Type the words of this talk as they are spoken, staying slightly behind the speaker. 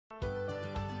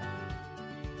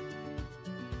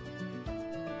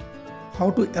How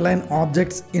to align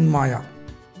objects in Maya.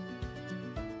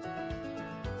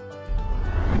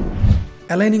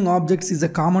 Aligning objects is a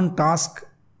common task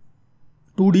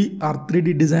 2D or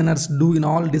 3D designers do in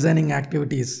all designing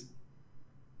activities.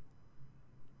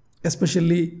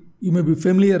 Especially you may be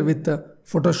familiar with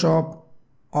Photoshop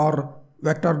or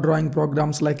vector drawing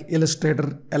programs like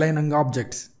Illustrator aligning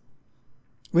objects.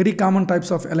 Very common types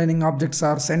of aligning objects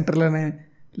are center align,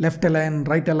 left align,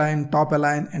 right align, top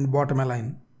align and bottom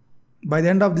align. By the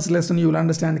end of this lesson you will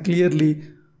understand clearly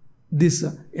this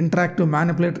interactive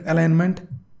manipulator alignment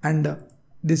and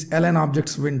this align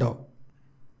objects window.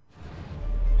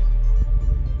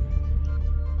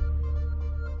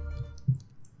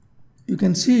 You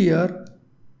can see here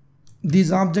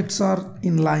these objects are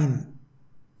in line,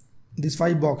 these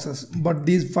 5 boxes, but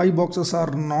these 5 boxes are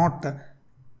not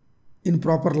in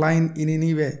proper line in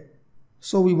any way.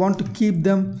 So we want to keep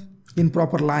them in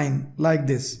proper line like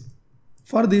this.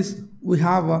 For this we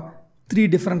have 3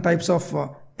 different types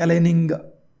of aligning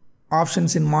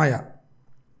options in Maya.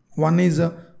 One is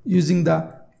using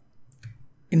the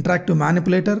interactive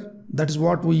manipulator. That is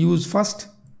what we use first.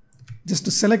 Just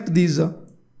to select these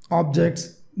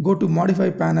objects, go to modify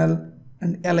panel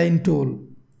and align tool.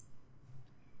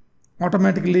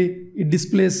 Automatically it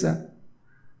displays a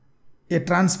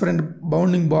transparent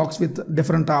bounding box with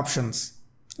different options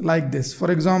like this. For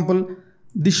example,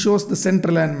 this shows the center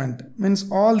alignment,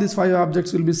 means all these 5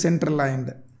 objects will be center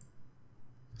aligned.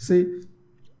 See,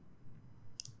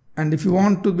 and if you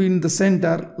want to be in the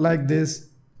center like this,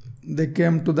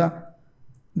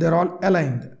 they're all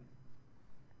aligned.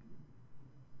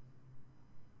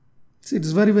 See,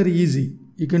 it's very easy.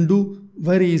 You can do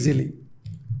very easily.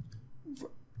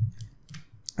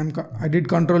 I did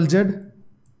Ctrl Z.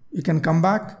 You can come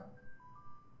back.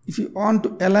 If you want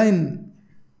to align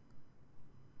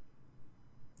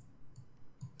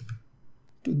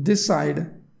to this side,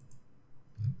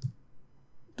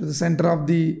 to the center of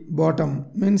the bottom,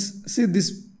 means see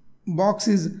this box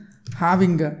is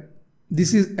having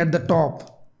this is at the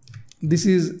top, this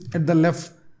is at the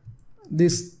left,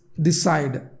 this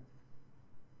side.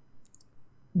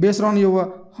 Based on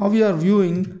how you are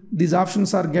viewing, these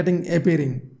options are getting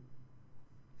appearing.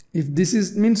 If this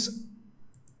is means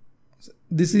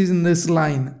this is in this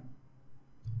line.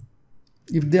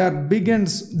 If they are big and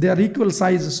they are equal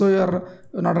size, so you are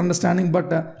not understanding,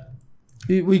 but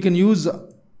we can use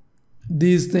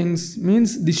these things,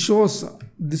 means this shows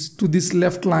this to this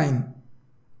left line.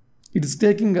 It is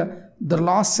taking the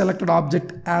last selected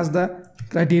object as the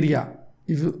criteria.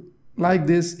 If you like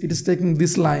this, it is taking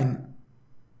this line.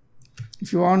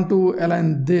 If you want to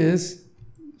align this,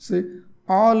 see,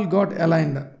 all got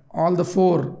aligned, all the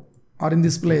 4 are in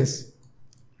this place.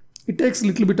 It takes a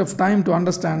little bit of time to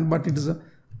understand, but it is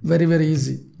very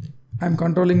easy. I am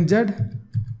controlling Z.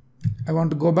 I want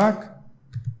to go back.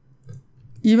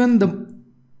 Even the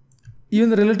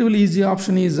relatively easy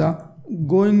option is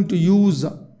going to use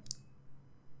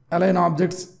align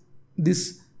objects,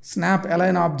 this snap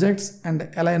align objects and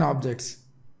align objects.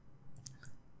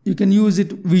 You can use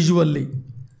it visually.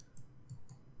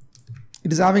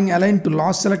 It is having aligned to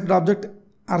last selected object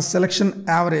or selection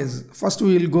average. First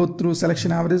we will go through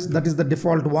selection average, that is the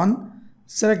default one.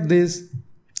 Select this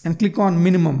and click on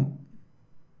minimum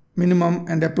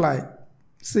and apply.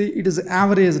 See, it is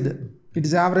averaged. It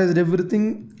is averaged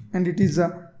everything and it is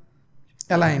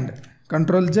aligned.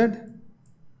 Ctrl Z.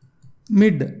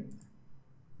 Mid.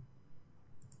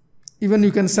 Even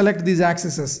you can select these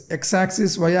axes,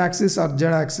 x-axis, y-axis or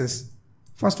z-axis.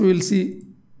 First we will see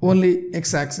only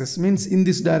x-axis, means in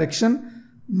this direction,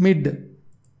 mid.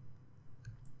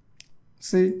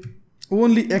 See,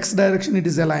 only x direction it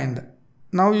is aligned.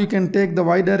 Now you can take the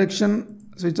y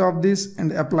direction, switch off this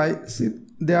and apply. See,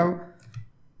 they have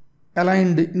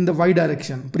aligned in the y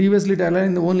direction. Previously it aligned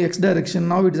in the only x direction,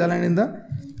 now it is aligned in the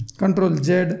Ctrl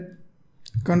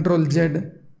Z.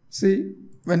 See,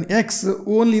 when x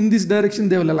only in this direction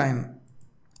they will align.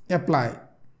 Apply.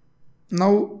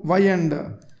 Now y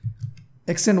and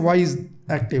x and y is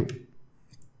active.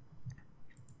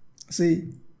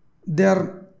 See, they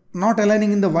are not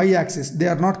aligning in the y axis. They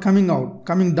are not coming out,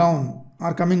 coming down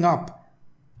or coming up.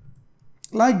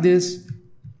 Like this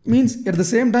means at the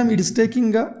same time it is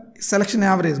taking a selection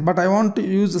average, but I want to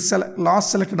use the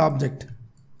last selected object.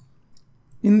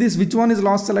 In this, which one is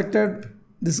last selected?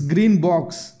 This green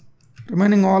box.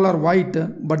 Remaining all are white,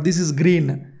 but this is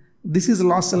green. This is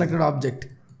last selected object.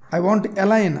 I want to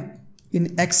align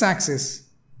in x-axis.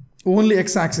 Only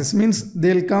x-axis means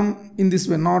they'll come in this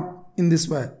way, not in this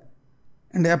way.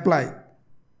 And apply.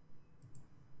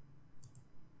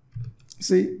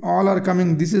 See, all are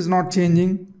coming. This is not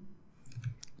changing.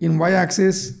 In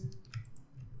y-axis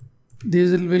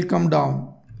These will come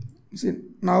down. See,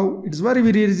 now it's very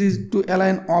easy to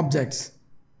align objects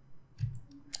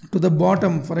to the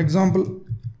bottom. For example,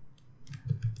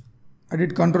 I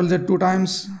did Ctrl Z 2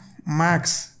 times,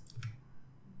 max,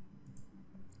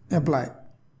 apply.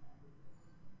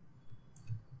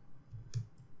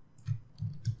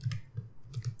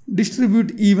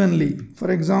 Distribute evenly.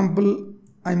 For example,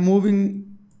 I'm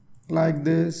moving like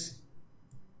this.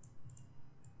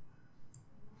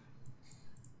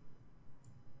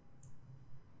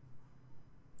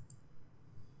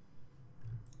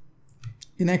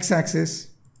 In x-axis.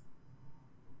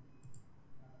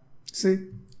 See,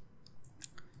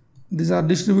 these are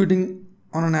distributing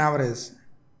on an average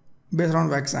based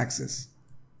on x-axis.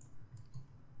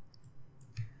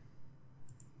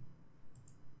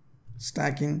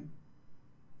 Stacking.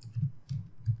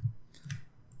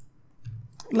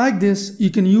 Like this,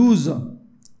 you can use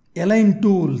align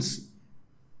tools.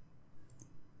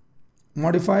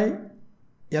 Modify,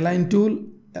 align tool,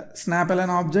 snap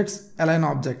align objects, align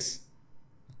objects.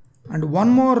 And one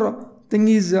more thing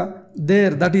is there,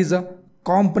 that is a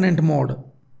component mode.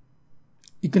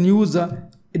 You can use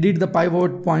edit the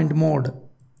pivot point mode.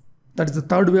 That is the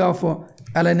third way of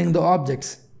aligning the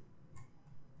objects.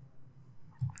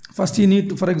 First you need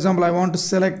to, for example, I want to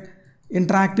select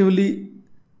interactively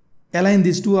align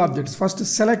these two objects. First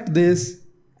select this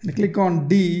and click on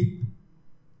D,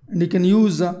 and you can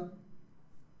use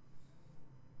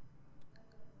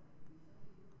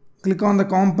click on the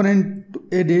component to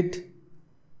edit.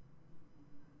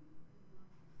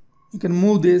 You can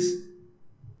move this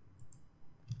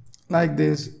like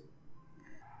this.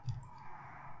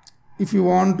 If you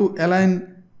want to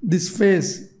align this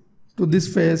face to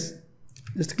this face,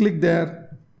 just click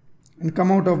there and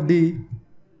come out of D,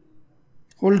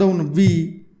 hold down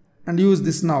V and use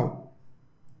this now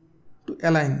to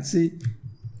align. See,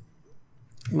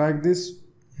 like this,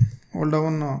 hold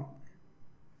down now.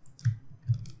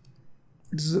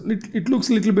 It looks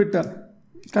a little bit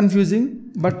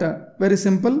confusing, but very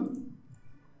simple.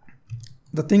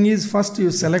 The thing is, first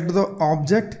you select the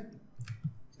object,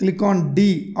 click on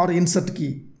D or insert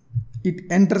key.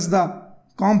 It enters the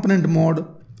component mode.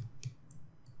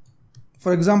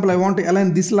 For example, I want to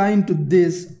align this line to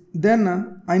this,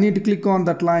 then I need to click on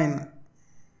that line.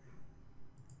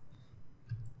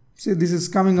 See, this is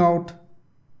coming out.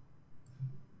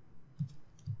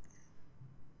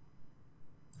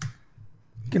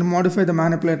 You can modify the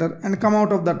manipulator and come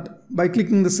out of that by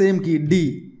clicking the same key,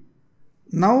 D.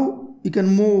 Now you can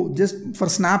move, just for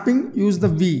snapping, use the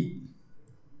V.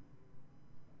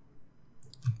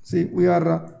 See, we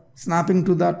are snapping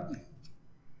to that.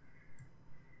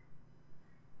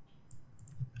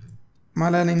 I'm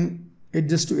aligning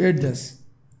edges to edges.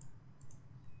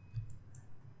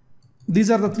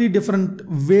 These are the three different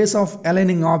ways of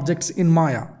aligning objects in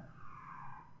Maya.